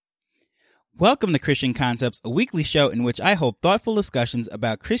Welcome to Christian Concepts, a weekly show in which I hold thoughtful discussions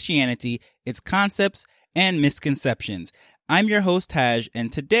about Christianity, its concepts, and misconceptions. I'm your host, Taj,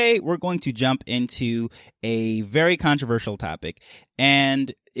 and today we're going to jump into a very controversial topic,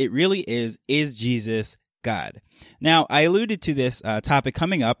 and it really is Jesus God? Now, I alluded to this topic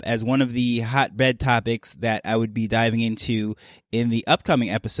coming up as one of the hotbed topics that I would be diving into in the upcoming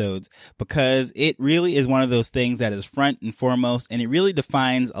episodes, because it really is one of those things that is front and foremost, and it really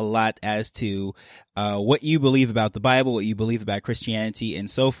defines a lot as to what you believe about the Bible, what you believe about Christianity, and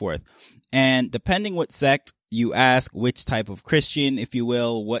so forth. And depending what sect you ask, which type of Christian, if you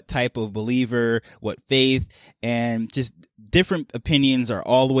will, what type of believer, what faith, and just different opinions are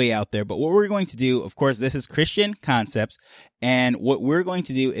all the way out there. But what we're going to do, of course, this is Christian Concepts, and what we're going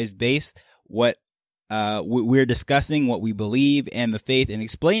to do is base what we're discussing, what we believe, and the faith, and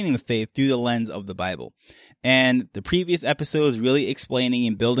explaining the faith through the lens of the Bible. And the previous episode is really explaining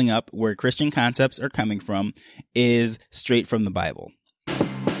and building up where Christian concepts are coming from is straight from the Bible.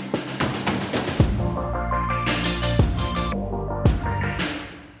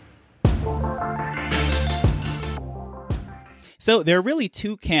 So there are really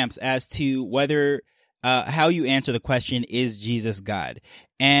two camps as to whether how you answer the question, is Jesus God?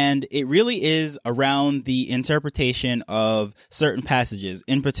 And it really is around the interpretation of certain passages,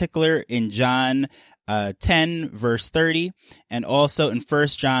 in particular in John 10 verse 30, and also in 1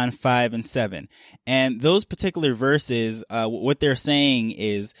 John 5 and 7. And those particular verses, what they're saying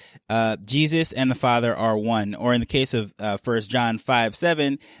is Jesus and the Father are one, or in the case of 1 John 5,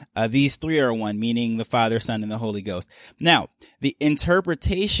 7, these three are one, meaning the Father, Son, and the Holy Ghost. Now, the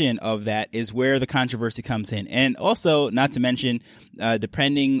interpretation of that is where the controversy comes in. And also, not to mention,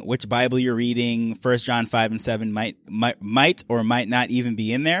 depending which Bible you're reading, 1 John 5 and 7 might or might not even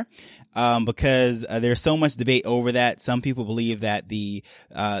be in there. Because there's so much debate over that. Some people believe that the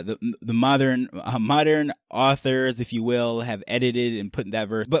modern authors, if you will, have edited and put that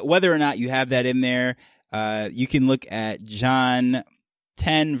verse. But whether or not you have that in there, you can look at John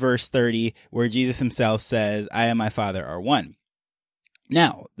 10 verse 30, where Jesus himself says, "I and my Father are one."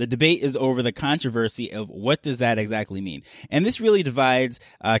 Now, the debate is over the controversy of what does that exactly mean. And this really divides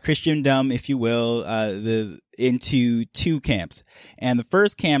Christendom, if you will, into two camps. And the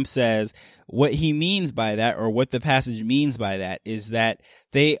first camp says what he means by that, or what the passage means by that, is that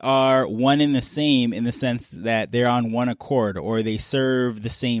they are one and the same in the sense that they're on one accord, or they serve the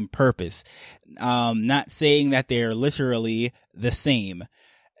same purpose. Not saying that they're literally the same.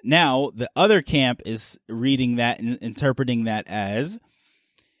 Now, the other camp is reading that and interpreting that as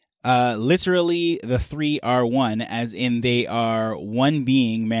literally the three are one, as in they are one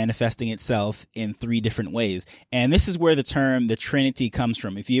being manifesting itself in three different ways. And this is where the term the Trinity comes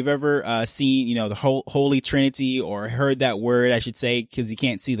from. If you've ever seen, the Holy Trinity, or heard that word, I should say, because you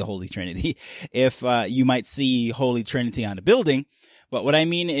can't see the Holy Trinity, if you might see Holy Trinity on a building. But what I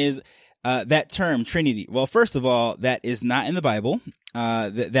mean is that term Trinity. Well, first of all, that is not in the Bible.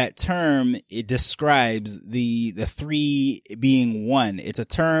 That term, it describes the three being one. It's a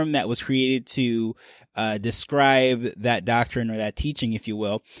term that was created to describe that doctrine, or that teaching, if you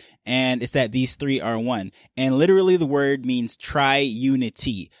will. And it's that these three are one. And literally the word means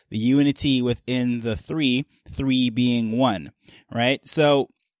triunity, the unity within the three being one, right? So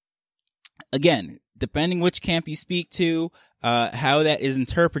again, depending which camp you speak to, how that is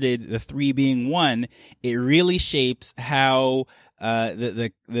interpreted, the three being one, it really shapes how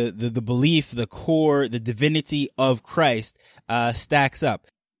the belief, the core, the divinity of Christ stacks up.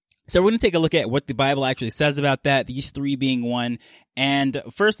 So we're going to take a look at what the Bible actually says about that, these three being one. And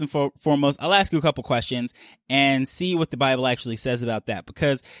first and foremost, I'll ask you a couple questions and see what the Bible actually says about that.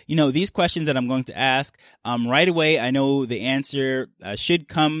 Because, these questions that I'm going to ask, right away, I know the answer should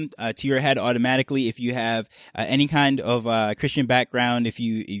come to your head automatically if you have any kind of Christian background, if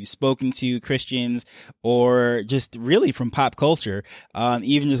you've spoken to Christians, or just really from pop culture,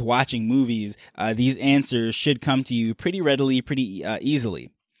 even just watching movies, these answers should come to you pretty readily, pretty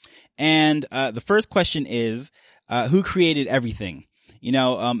easily. And the first question is, who created everything?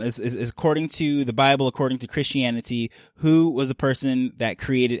 Is according to the Bible, according to Christianity, who was the person that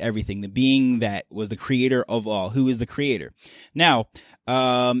created everything? The being that was the creator of all. Who is the creator? Now,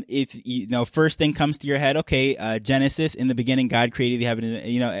 if first thing comes to your head, okay, Genesis, in the beginning, God created the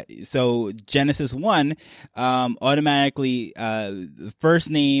heaven. So Genesis 1, automatically, the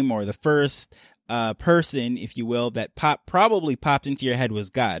first name, or the first person, if you will, that probably popped into your head was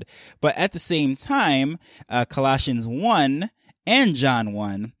God. But at the same time, Colossians 1 and John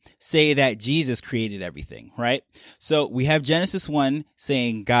 1 say that Jesus created everything, right? So we have Genesis 1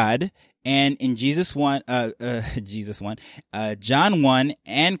 saying God And in John 1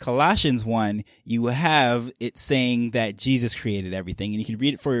 and Colossians 1, you have it saying that Jesus created everything, and you can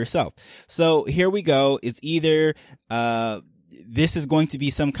read it for yourself. So here we go. It's either, this is going to be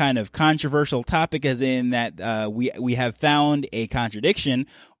some kind of controversial topic, as in that, we have found a contradiction,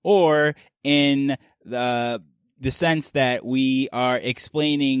 or in the sense that we are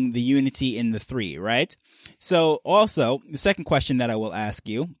explaining the unity in the three, right? So also, the second question that I will ask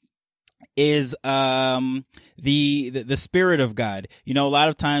you is the Spirit of God. You know, a lot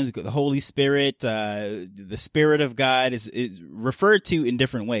of times the Holy Spirit, the Spirit of God is referred to in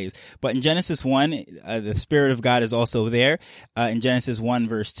different ways. But in Genesis 1, the Spirit of God is also there. In Genesis 1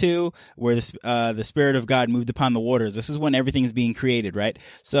 verse 2, where the Spirit of God moved upon the waters. This is when everything is being created, right?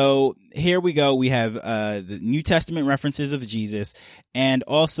 So here we go. We have the New Testament references of Jesus, and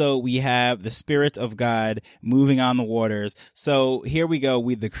also we have the Spirit of God moving on the waters. So here we go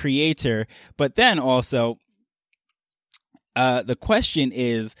with the Creator. But then also, the question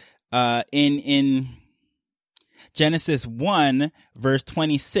is, in Genesis 1 verse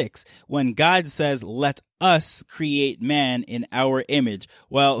 26, when God says, "Let us create man in our image."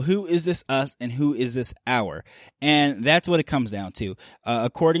 Well, who is this us and who is this our? And that's what it comes down to.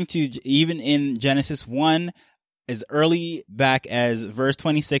 According to, even in Genesis 1, as early back as verse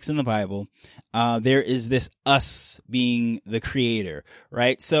 26 in the Bible, there is this us being the creator,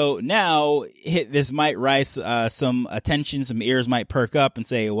 right? So now this might rise some attention, some ears might perk up and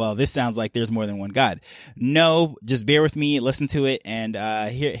say, well, this sounds like there's more than one God. No, just bear with me, listen to it, and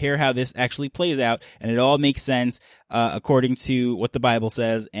hear how this actually plays out, and it all makes sense according to what the Bible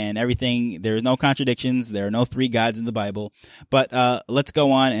says and everything. There's no contradictions. There are no three gods in the Bible. But let's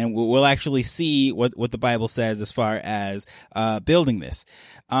go on, and we'll actually see what the Bible says as far as building this.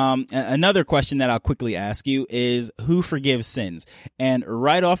 Another question that I'll quickly ask you is, who forgives sins? And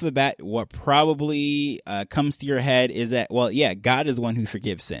right off the bat, what probably comes to your head is that, well, yeah, God is one who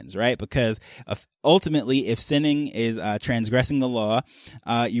forgives sins, right? Because ultimately, if sinning is transgressing the law,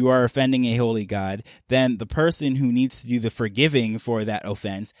 you are offending a holy God, then the person who needs to do the forgiving for that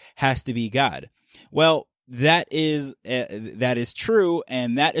offense has to be God. Well, that is true,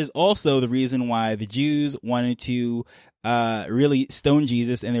 and that is also the reason why the Jews wanted to really stone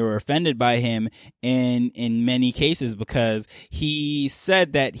Jesus, and they were offended by him in many cases, because he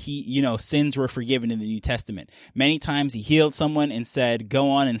said that sins were forgiven in the New Testament. Many times he healed someone and said,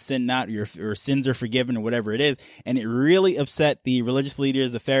 "Go on and sin not, your sins are forgiven," or whatever it is. And it really upset the religious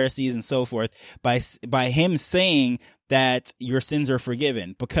leaders, the Pharisees, and so forth, by him saying that your sins are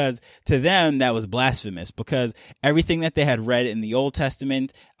forgiven, because to them that was blasphemous, because everything that they had read in the Old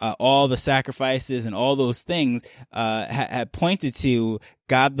Testament, all the sacrifices and all those things had pointed to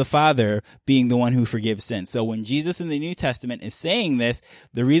God the Father being the one who forgives sins. So when Jesus in the New Testament is saying this,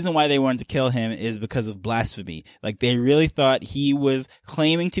 the reason why they wanted to kill him is because of blasphemy. Like, they really thought he was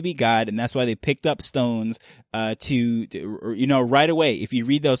claiming to be God, and that's why they picked up stones right away. If you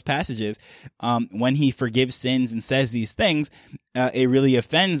read those passages, when he forgives sins and says these things, it really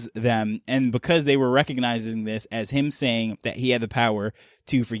offends them. And because they were recognizing this as him saying that he had the power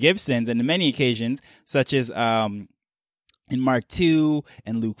to forgive sins, and in many occasions, such as in Mark 2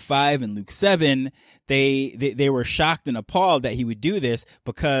 and Luke 5 and Luke 7, they were shocked and appalled that he would do this,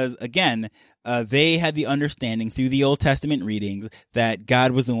 because, again, they had the understanding through the Old Testament readings that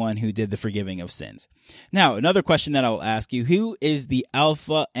God was the one who did the forgiving of sins. Now, another question that I will ask you, who is the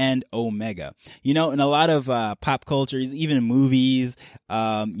Alpha and Omega? In a lot of pop cultures, even in movies,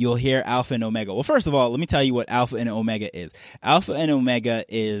 you'll hear Alpha and Omega. Well, first of all, let me tell you what Alpha and Omega is. Alpha and Omega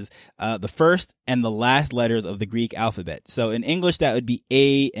is the first and the last letters of the Greek alphabet. So in English, that would be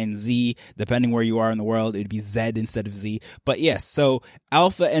A and Z. Depending where you are in the world, it would be Z instead of Z. But yes, so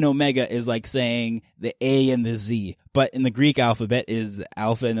Alpha and Omega is like saying the A and the Z, but in the Greek alphabet is the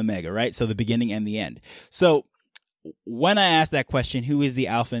Alpha and Omega, right? So the beginning and the end. So when I ask that question, who is the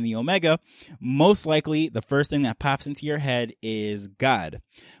Alpha and the Omega, most likely the first thing that pops into your head is God.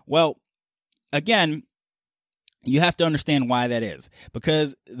 Well, again, you have to understand why that is,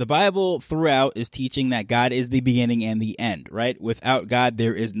 because the Bible throughout is teaching that God is the beginning and the end, right? Without God,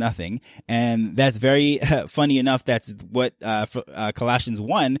 there is nothing. And that's very funny enough. That's what Colossians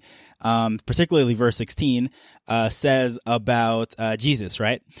 1, particularly verse 16, says about Jesus,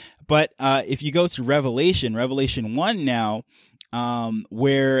 right? But if you go to Revelation 1 now,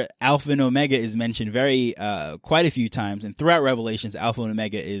 where Alpha and Omega is mentioned quite a few times, and throughout Revelations, Alpha and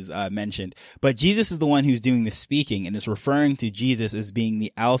Omega is mentioned. But Jesus is the one who's doing the speaking, and is referring to Jesus as being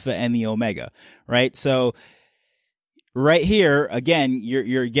the Alpha and the Omega, right? So right here, again,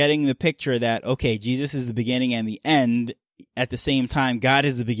 you're getting the picture that, okay, Jesus is the beginning and the end. at the same time, God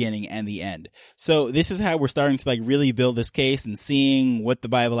is the beginning and the end. So this is how we're starting to like really build this case and seeing what the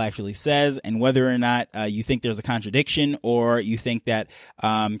Bible actually says, and whether or not you think there's a contradiction, or you think that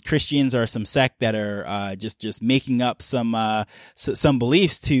Christians are some sect that are just making up some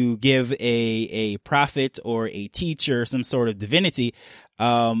beliefs to give a prophet or a teacher some sort of divinity.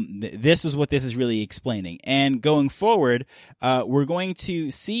 This is what this is really explaining. And going forward, we're going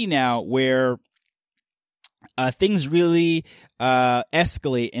to see now where things really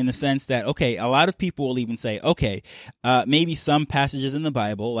escalate, in the sense that, okay, a lot of people will even say, okay, maybe some passages in the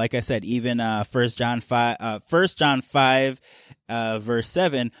Bible, like I said, even 1 John 5 verse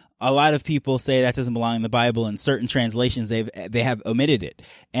 7, a lot of people say that doesn't belong in the Bible. In certain translations, they have omitted it.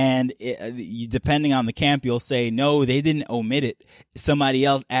 And depending on the camp, you'll say, no, they didn't omit it. Somebody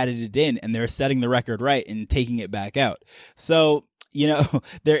else added it in, and they're setting the record right and taking it back out. So,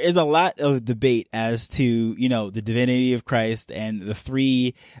 there is a lot of debate as to, the divinity of Christ and the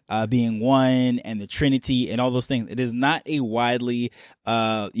three being one, and the Trinity and all those things. It is not a widely,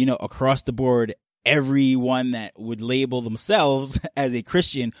 across the board, everyone that would label themselves as a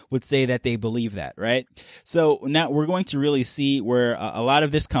Christian would say that they believe that, right? So now we're going to really see where a lot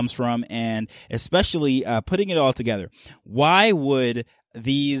of this comes from, and especially putting it all together. Why would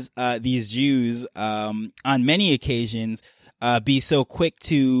these Jews on many occasions be so quick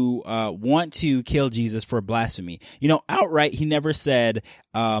to want to kill Jesus for blasphemy? Outright, he never said,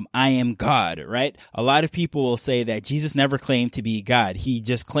 I am God, right? A lot of people will say that Jesus never claimed to be God. He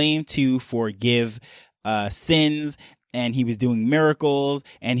just claimed to forgive sins, and he was doing miracles,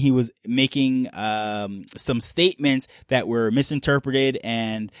 and he was making some statements that were misinterpreted,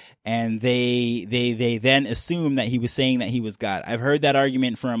 and they then assumed that he was saying that he was God. I've heard that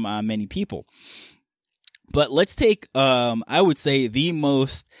argument from many people. But let's take, I would say the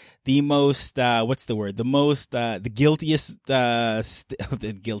guiltiest,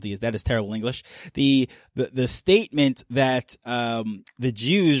 the guiltiest, that is terrible English. The statement that, the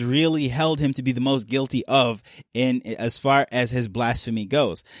Jews really held him to be the most guilty of as far as his blasphemy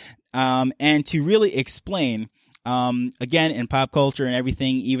goes. And to really explain, again, in pop culture and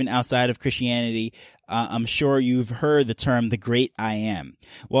everything, even outside of Christianity, I'm sure you've heard the term, the Great I Am.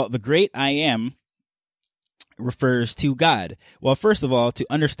 Well, the Great I Am refers to God. Well, first of all, to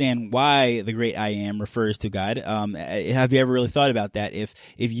understand why the Great I Am refers to God, have you ever really thought about that if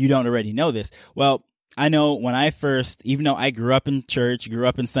you don't already know this? Well, I know when I first, even though I grew up in church, grew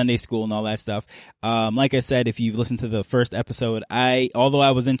up in Sunday school and all that stuff, like I said, if you've listened to the first episode, although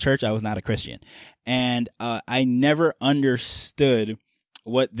I was in church, I was not a Christian. And I never understood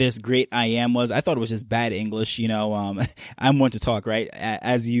what this Great I Am was. I thought it was just bad English. I'm one to talk, right?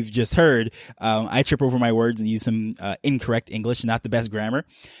 As you've just heard, I trip over my words and use some incorrect English, not the best grammar.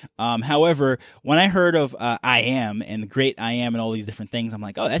 However, when I heard of I Am and the Great I Am and all these different things, I'm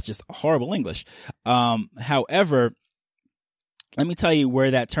like, oh, that's just horrible English. However, let me tell you where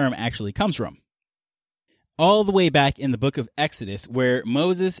that term actually comes from. All the way back in the book of Exodus, where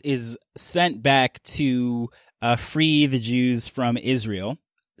Moses is sent back to free the Jews from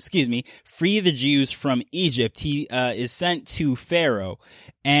Egypt. He is sent to Pharaoh.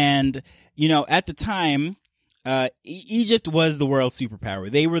 And, at the time, Egypt was the world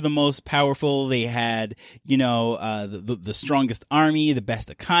superpower. They were the most powerful. They had, the strongest army, the best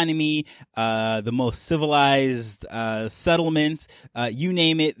economy, the most civilized settlements. You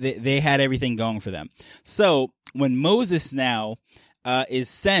name it, they had everything going for them. So when Moses now is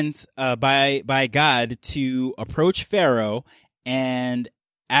sent by God to approach Pharaoh and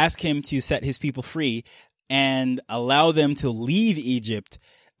ask him to set his people free and allow them to leave Egypt,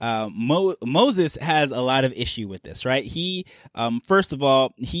 Moses has a lot of issue with this, right? He, first of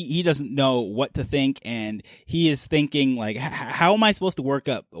all, he doesn't know what to think, and he is thinking like, how am I supposed to walk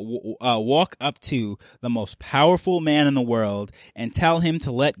up to the most powerful man in the world and tell him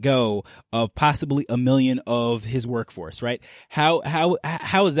to let go of possibly 1 million of his workforce, right? How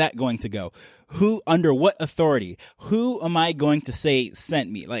is that going to go? Who, under what authority? Who am I going to say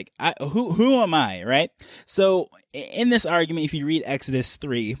sent me? Like, who am I, right? So in this argument, if you read Exodus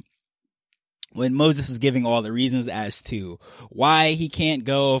 3, when Moses is giving all the reasons as to why he can't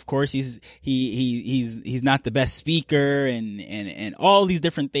go, of course he's not the best speaker and all these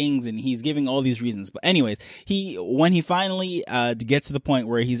different things, and he's giving all these reasons. But anyways, when he finally gets to the point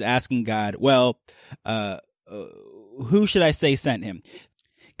where he's asking God, well, who should I say sent him?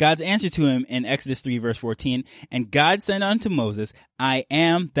 God's answer to him in Exodus 3 verse 14, and God said unto Moses, I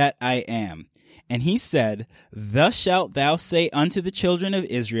am that I am. And he said, Thus shalt thou say unto the children of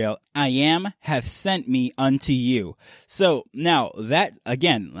Israel, I am hath sent me unto you. So now that,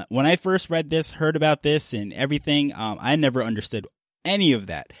 again, when I first read this, heard about this and everything, I never understood any of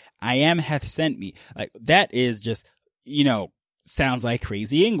that. I am hath sent me. Like, that is just, sounds like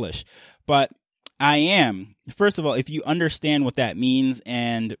crazy English. But I am, first of all, if you understand what that means,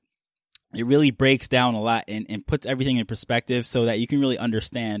 and it really breaks down a lot and puts everything in perspective so that you can really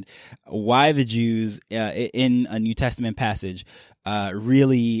understand why the Jews in a New Testament passage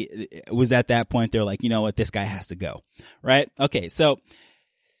really was at that point. They're like, you know what, this guy has to go, right? Okay, so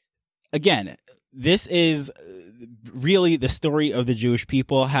again, this is really the story of the Jewish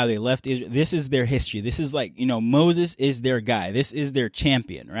people, how they left Israel. This is their history. This is like, Moses is their guy. This is their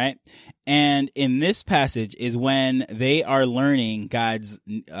champion, right? And in this passage is when they are learning God's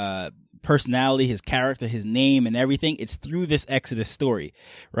personality, his character, his name, and everything. It's through this Exodus story,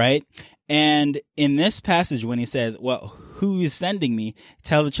 right? And in this passage, when he says, well, who is sending me?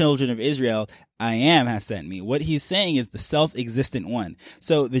 Tell the children of Israel, I am has sent me. What he's saying is the self-existent one.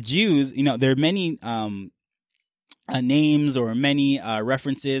 So the Jews, there are many names or many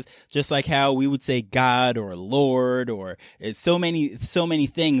references, just like how we would say God or Lord, or it's so many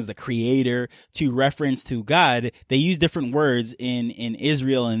things, the creator, to reference to God. They use different words in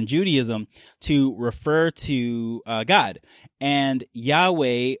Israel and Judaism to refer to God. And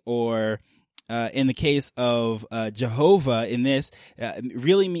Yahweh, or in the case of Jehovah, in this,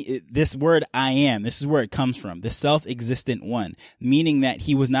 this word I am, this is where it comes from, the self-existent one, meaning that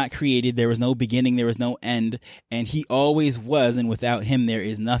he was not created, there was no beginning, there was no end, and he always was, and without him there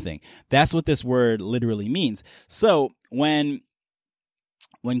is nothing. That's what this word literally means. So when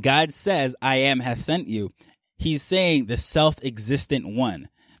God says, I am hath sent you, he's saying the self-existent one.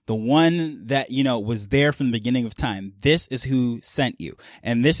 The one that, was there from the beginning of time. This is who sent you.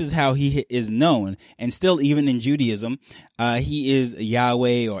 And this is how he is known. And still, even in Judaism, he is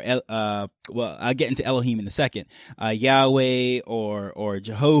Yahweh, or, I'll get into Elohim in a second. Yahweh or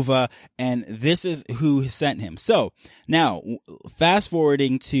Jehovah. And this is who sent him. So now, fast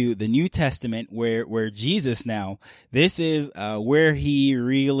forwarding to the New Testament, where Jesus now, this is where he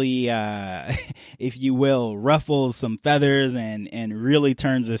really, if you will, ruffles some feathers and really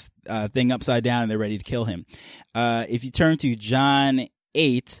turns this thing upside down, and they're ready to kill him. If you turn to John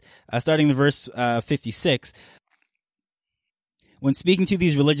 8, starting in verse 56, when speaking to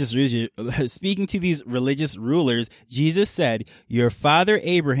these religious rulers, Jesus said, Your father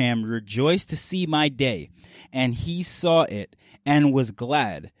Abraham rejoiced to see my day, and he saw it and was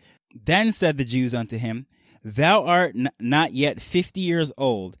glad. Then said the Jews unto him, Thou art not yet 50 years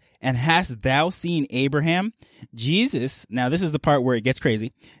old, and hast thou seen Abraham? Jesus, now this is the part where it gets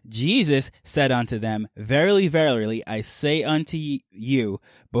crazy. Jesus said unto them, Verily, verily, I say unto you,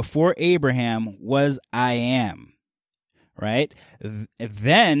 before Abraham was I am. Right?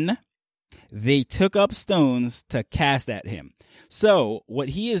 Then they took up stones to cast at him. So what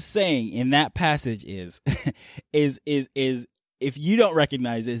he is saying in that passage is if you don't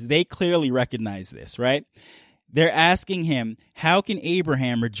recognize this, they clearly recognize this, right? They're asking him, how can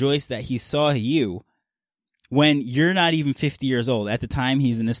Abraham rejoice that he saw you when you're not even 50 years old? At the time,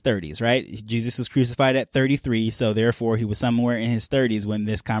 he's in his 30s, right? Jesus was crucified at 33, so therefore he was somewhere in his 30s when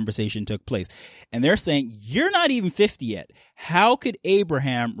this conversation took place. And they're saying, you're not even 50 yet. How could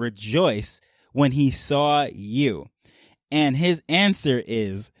Abraham rejoice when he saw you? And his answer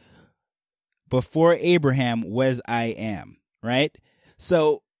is, before Abraham was I am, right?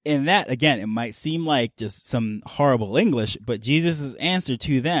 So in that, again, it might seem like just some horrible English, but Jesus' answer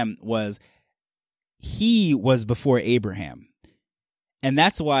to them was, he was before Abraham. And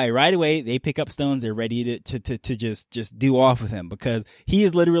that's why right away they pick up stones. They're ready to just do off with him, because he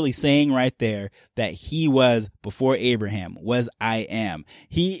is literally saying right there that he was before Abraham was I am.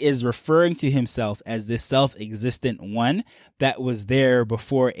 He is referring to himself as this self-existent one that was there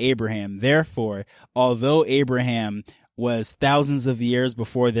before Abraham. Therefore, although Abraham was thousands of years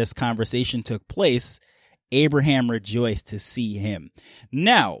before this conversation took place, Abraham rejoiced to see him.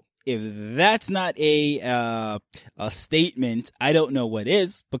 Now, if that's not a statement, I don't know what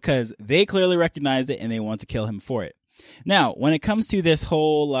is, because they clearly recognized it and they want to kill him for it. Now, when it comes to this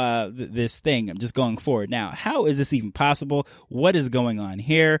whole this thing, I'm just going forward. Now, how is this even possible? What is going on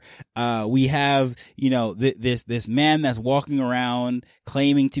here? We have, this man that's walking around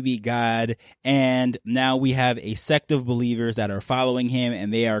claiming to be God, and now we have a sect of believers that are following him,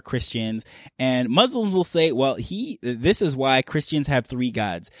 and they are Christians. And Muslims will say, well, this is why Christians have three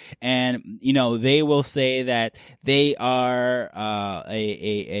gods, and they will say that they are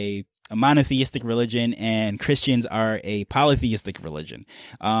a monotheistic religion and Christians are a polytheistic religion.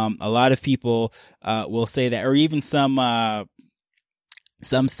 A lot of people will say that, or even some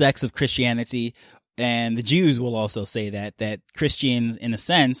sects of Christianity, and the Jews will also say that Christians, in a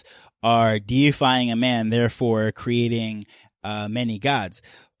sense, are deifying a man, therefore creating many gods.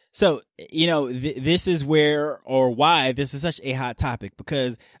 So, this is where, or why this is such a hot topic,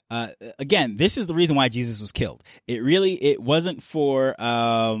 because, again, this is the reason why Jesus was killed. It wasn't for,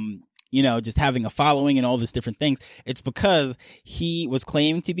 just having a following and all these different things. It's because he was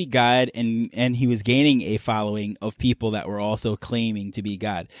claiming to be God, and he was gaining a following of people that were also claiming to be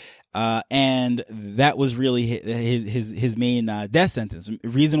God. And that was really his main, death sentence.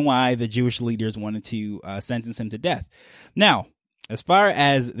 Reason why the Jewish leaders wanted to, sentence him to death. Now, as far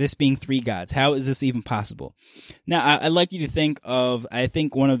as this being three gods, how is this even possible? Now, I'd like you to think of, I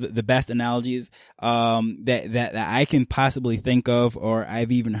think one of the best analogies that I can possibly think of, or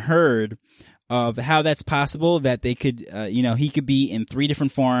I've even heard of how that's possible, that they could, he could be in three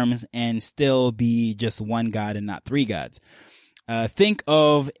different forms and still be just one God and not three gods. Think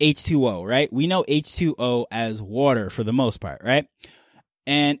of H2O, right? We know H2O as water for the most part, right?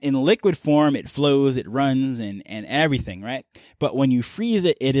 And in liquid form, it flows, it runs, and everything, right? But when you freeze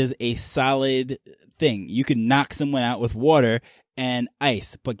it, it is a solid thing. You can knock someone out with water and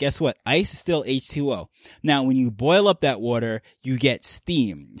ice. But guess what? Ice is still H2O. Now, when you boil up that water, you get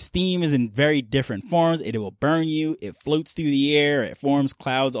steam. Steam is in very different forms. It will burn you. It floats through the air. It forms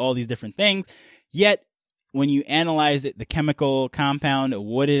clouds, all these different things. Yet, when you analyze it, the chemical compound,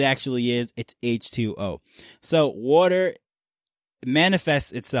 what it actually is, it's H2O. So water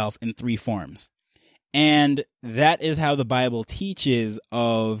manifests itself in three forms. And that is how the Bible teaches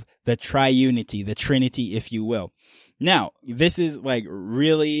of the triunity, the Trinity, if you will. Now, this is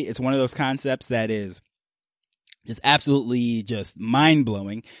really, it's one of those concepts that is just absolutely just mind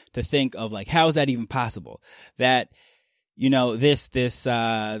blowing to think of, how is that even possible? That, this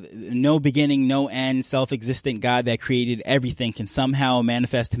no beginning, no end, self-existent God that created everything can somehow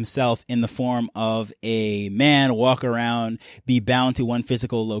manifest himself in the form of a man, walk around, be bound to one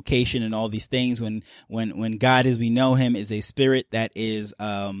physical location and all these things, when God as we know him is a spirit that is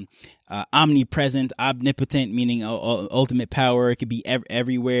omnipresent, omnipotent, meaning ultimate power. It could be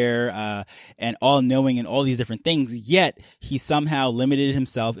everywhere, and all knowing and all these different things. Yet he somehow limited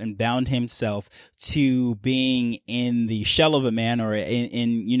himself and bound himself to being in the shell of a man, or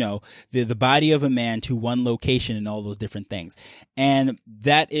in the body of a man, to one location and all those different things. And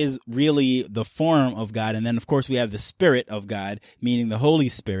that is really the form of God. And then of course we have the Spirit of God, meaning the Holy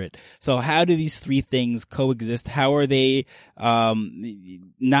Spirit. So how do these three things coexist? How are they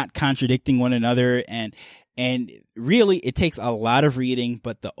not contradicting one another? And really, it takes a lot of reading,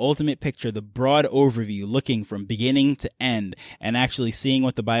 but the ultimate picture, the broad overview, looking from beginning to end and actually seeing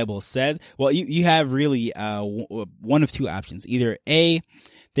what the Bible says, well, you have really one of two options. Either A,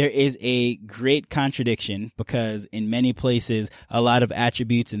 there is a great contradiction, because in many places, a lot of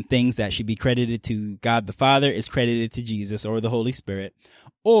attributes and things that should be credited to God the Father is credited to Jesus or the Holy Spirit,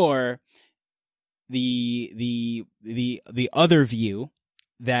 or the other view,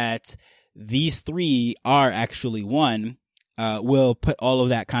 that these three are actually one, will put all of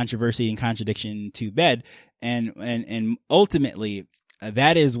that controversy and contradiction to bed. And ultimately,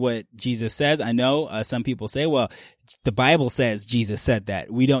 that is what Jesus says. I know some people say, well, the Bible says Jesus said that.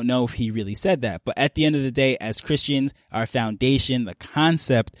 We don't know if he really said that. But at the end of the day, as Christians, our foundation, the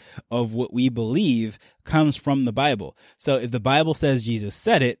concept of what we believe comes from the Bible. So if the Bible says Jesus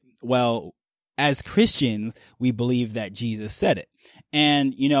said it, well, as Christians, we believe that Jesus said it.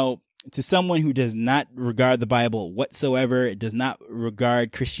 And, to someone who does not regard the Bible whatsoever, does not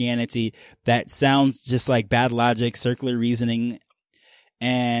regard Christianity, that sounds just like bad logic, circular reasoning,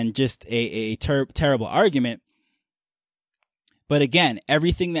 and just a terrible argument. But again,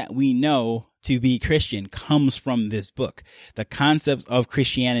 everything that we know to be Christian comes from this book. The concepts of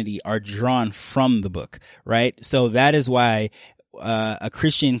Christianity are drawn from the book, right? So that is why a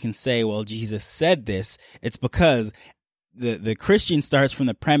Christian can say, well, Jesus said this. It's because the Christian starts from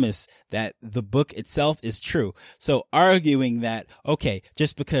the premise that the book itself is true. So arguing that, okay,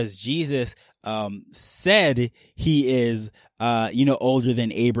 just because Jesus said he is older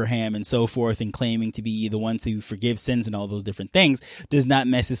than Abraham and so forth, and claiming to be the one to forgive sins and all those different things, does not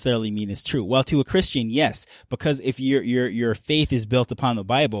necessarily mean it's true. Well, to a Christian, yes, because if your faith is built upon the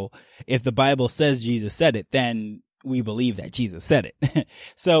Bible, if the Bible says Jesus said it, then we believe that Jesus said it.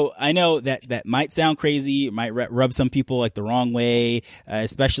 So I know that might sound crazy, it might rub some people like the wrong way,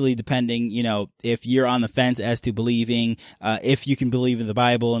 especially depending, if you're on the fence as to believing, if you can believe in the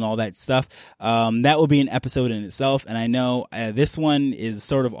Bible and all that stuff. That will be an episode in itself. And I know this one is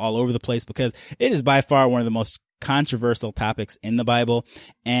sort of all over the place because it is by far one of the most controversial topics in the Bible.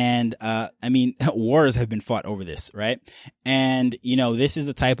 And, wars have been fought over this, right? And, this is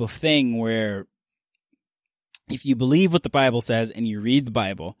the type of thing where if you believe what the Bible says and you read the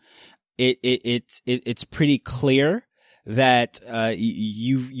Bible, it's pretty clear that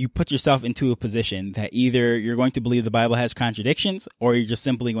you put yourself into a position that either you're going to believe the Bible has contradictions, or you're just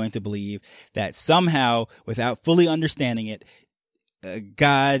simply going to believe that somehow, without fully understanding it,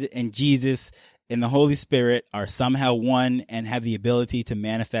 God and Jesus and the Holy Spirit are somehow one and have the ability to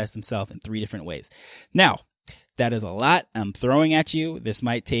manifest himself in 3 different ways. Now, that is a lot I'm throwing at you. This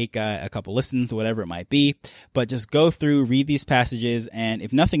might take a couple listens, whatever it might be, but just go through, read these passages, and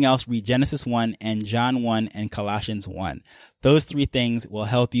if nothing else, read Genesis 1 and John 1 and Colossians 1. Those 3 things will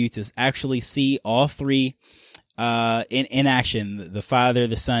help you to actually see all 3 in action, the Father,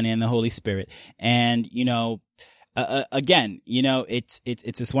 the Son, and the Holy Spirit. And, again, it's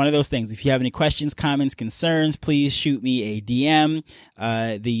just one of those things. If you have any questions, comments, concerns, please shoot me a DM.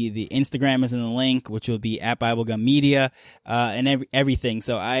 The Instagram is in the link, which will be at Biblegum Media, and everything.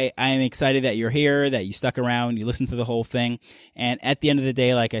 So I am excited that you're here, that you stuck around, you listened to the whole thing. And at the end of the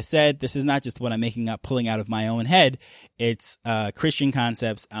day, like I said, this is not just what I'm making up, pulling out of my own head. It's, Christian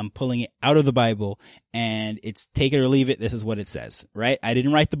concepts. I'm pulling it out of the Bible, and it's take it or leave it. This is what it says, right? I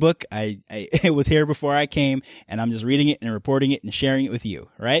didn't write the book. It was here before I came, and I'm just reading it and reporting it and sharing it with you,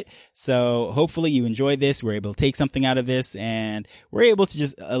 right? So hopefully you enjoyed this. We're able to take something out of this, and we're able to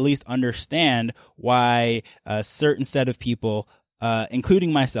just at least understand why a certain set of people,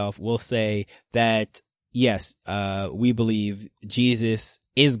 including myself, will say that, yes, we believe Jesus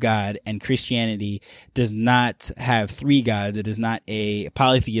is God, and Christianity does not have 3 gods. It is not a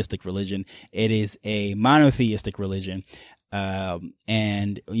polytheistic religion. It is a monotheistic religion.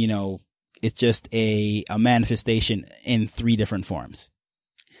 And, it's just a manifestation in 3 different forms.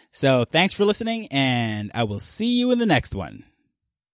 So thanks for listening, and I will see you in the next one.